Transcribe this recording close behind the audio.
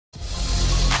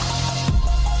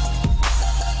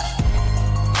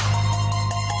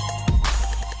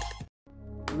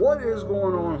What is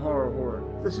going on,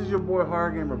 H0rr0rr? This is your boy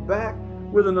H0rr0rgamer back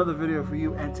with another video for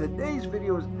you, and today's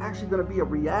video is actually going to be a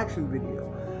reaction video.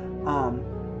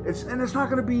 It's not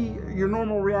going to be your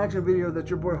normal reaction video that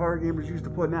your boy H0rr0rgamer is used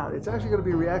to putting out. It's actually going to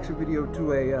be a reaction video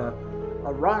to a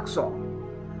rock song.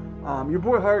 Your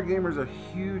boy H0rr0rgamer is a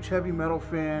huge heavy metal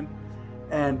fan,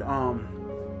 and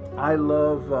I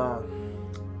love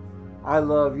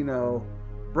you know,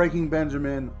 Breaking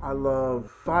Benjamin. I love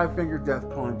Five Finger Death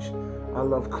Punch. I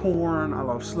love Korn. I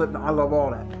love Slipknot. I love all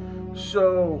that.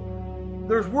 So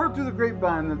there's word through the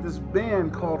grapevine that this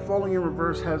band called Falling in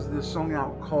Reverse has this song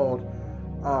out called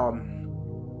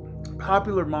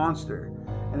Popular Monster,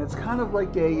 and it's kind of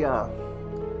like a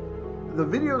the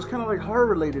video is kind of like horror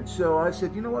related. So I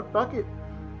said, you know what, fuck it,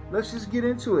 let's just get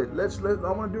into it.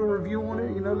 I want to do a review on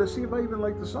it. You know, let's see if I even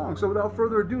like the song. So without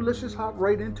further ado, let's just hop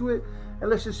right into it, and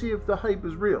let's just see if the hype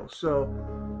is real. So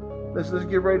let's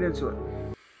get right into it.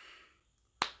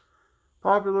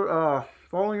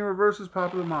 Falling in Reverse is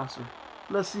Popular Monster.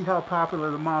 Let's see how popular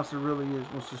the monster really is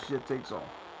once this shit takes off.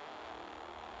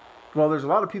 Well, there's a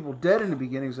lot of people dead in the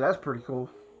beginning, so that's pretty cool.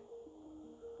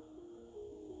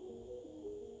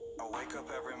 I wake up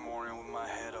every morning with my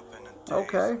head up in the days.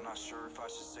 Okay. I'm not sure if I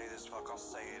should say this, fuck, I'll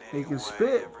say it He anyway. can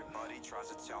spit. Everybody tries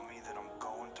to tell me that I'm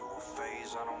going through a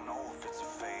phase. I don't know if it's a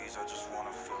phase, I just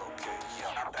want to feel okay.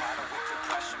 Yeah, I battle with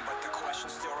depression, but the question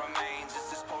still remains. Is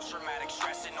this post-traumatic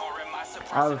stressing, or am I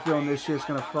suppressing? I have a feeling this shit's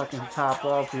gonna fucking top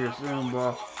off here soon,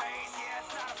 bro.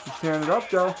 He's tearing it up,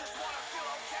 though.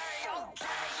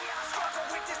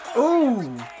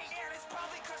 Ooh!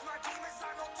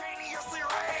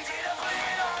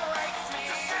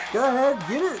 Go ahead,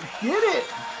 get it, get it!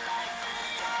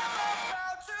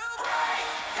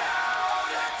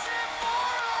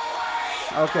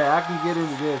 Okay, I can get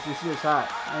into this. This shit's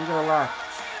hot. I ain't gonna lie.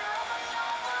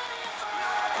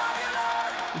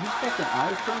 Did his fucking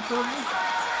eyes turn purple?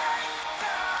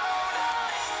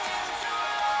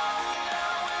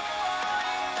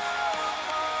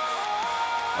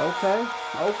 Okay,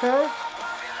 okay.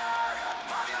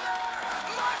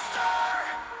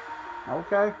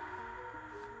 Okay.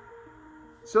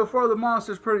 So far, the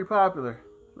monster's pretty popular.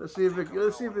 Let's see if it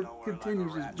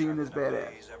continues as being this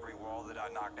badass. Every wall that I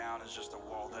knock down is just a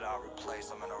wall that I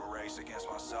replace. I'm in a race against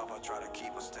myself. I try to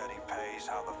keep a steady pace.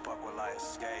 How the fuck will I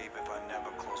escape if I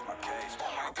never close my case? Oh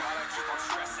my god, I keep on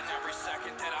stressing. Every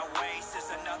second that I waste is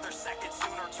another second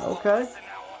sooner to Okay.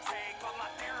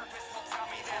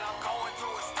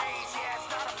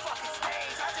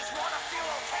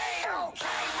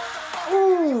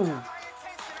 Ooh!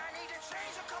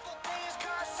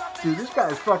 Dude, this guy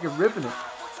is fucking ripping it.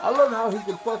 I love how he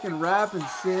can fucking rap and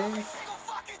sing.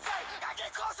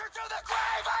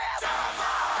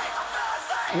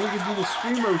 And he can do the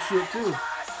screamo shit too.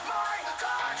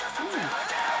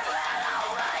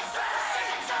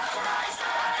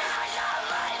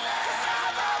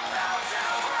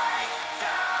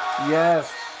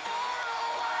 Yes.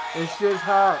 This shit's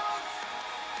hot.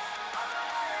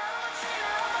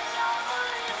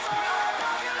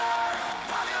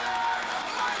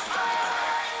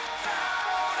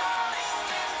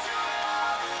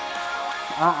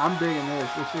 I'm digging this.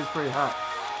 This shit's pretty hot.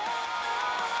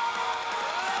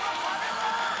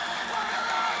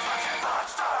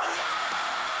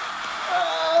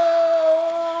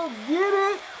 Oh, get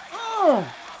it? Oh,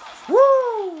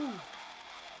 woo!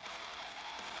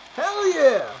 Hell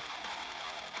yeah!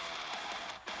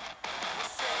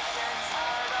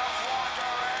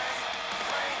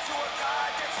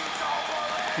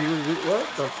 What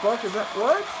the fuck is that?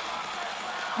 What?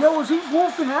 Yo, is he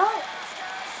wolfing out?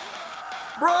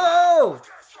 Bro!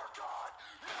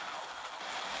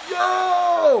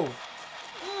 Yo!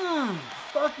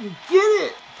 Fucking get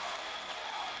it!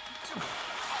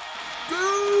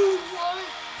 Dude, what?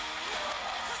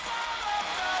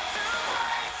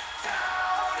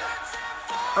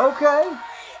 Okay.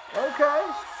 Okay.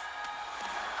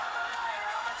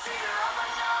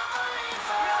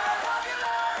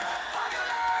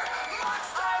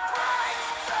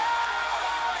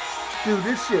 Dude,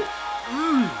 this shit.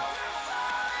 You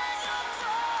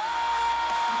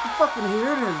can fucking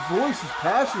hear it in his voice. He's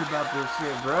passionate about this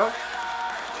shit, bro.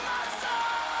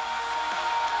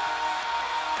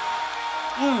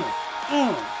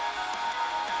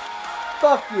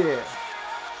 Fuck yeah.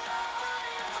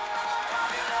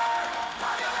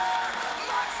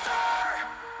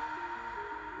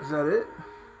 Is that it?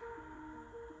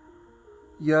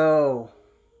 Yo.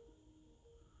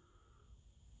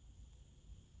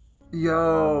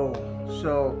 Yo.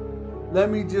 So,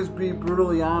 let me just be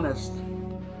brutally honest.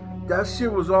 That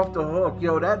shit was off the hook.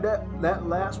 Yo, that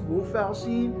last wolf out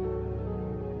scene,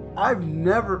 I've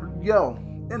never, yo,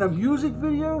 in a music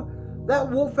video, that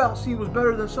wolf out scene was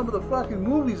better than some of the fucking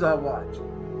movies I watch.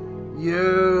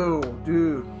 Yo,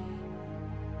 dude.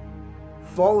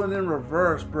 Falling in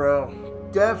Reverse, bro.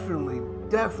 Definitely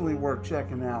worth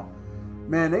checking out.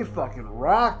 Man, they fucking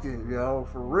rocked it, yo.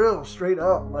 For real, straight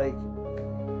up. Like,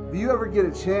 if you ever get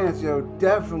a chance, yo,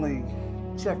 definitely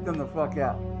check them the fuck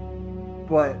out.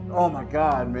 But, oh my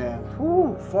god, man.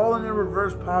 Whew, Falling in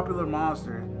Reverse, Popular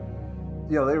Monster.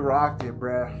 Yo, they rocked it,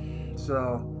 bruh.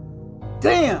 So,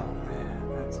 damn, man.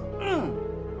 That's,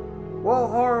 Well,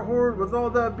 H0rr0rr, with all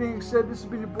that being said, this has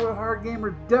been your boy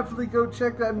H0rr0rgamer. Definitely go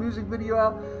check that music video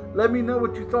out. Let me know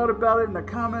what you thought about it in the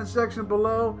comment section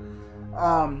below.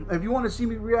 If you want to see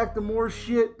me react to more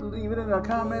shit, leave it in the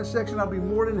comment section. I'll be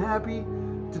more than happy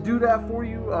to do that for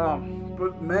you.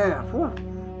 But man, whew.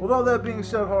 With all that being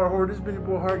said, H0rr0rr, this has been your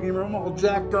boy H0rr0rgamer. I'm all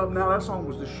jacked up now. That song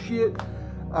was the shit.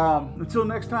 Until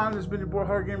next time, this has been your boy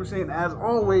H0rr0rgamer saying, as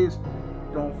always,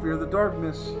 don't fear the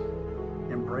darkness,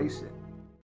 embrace it.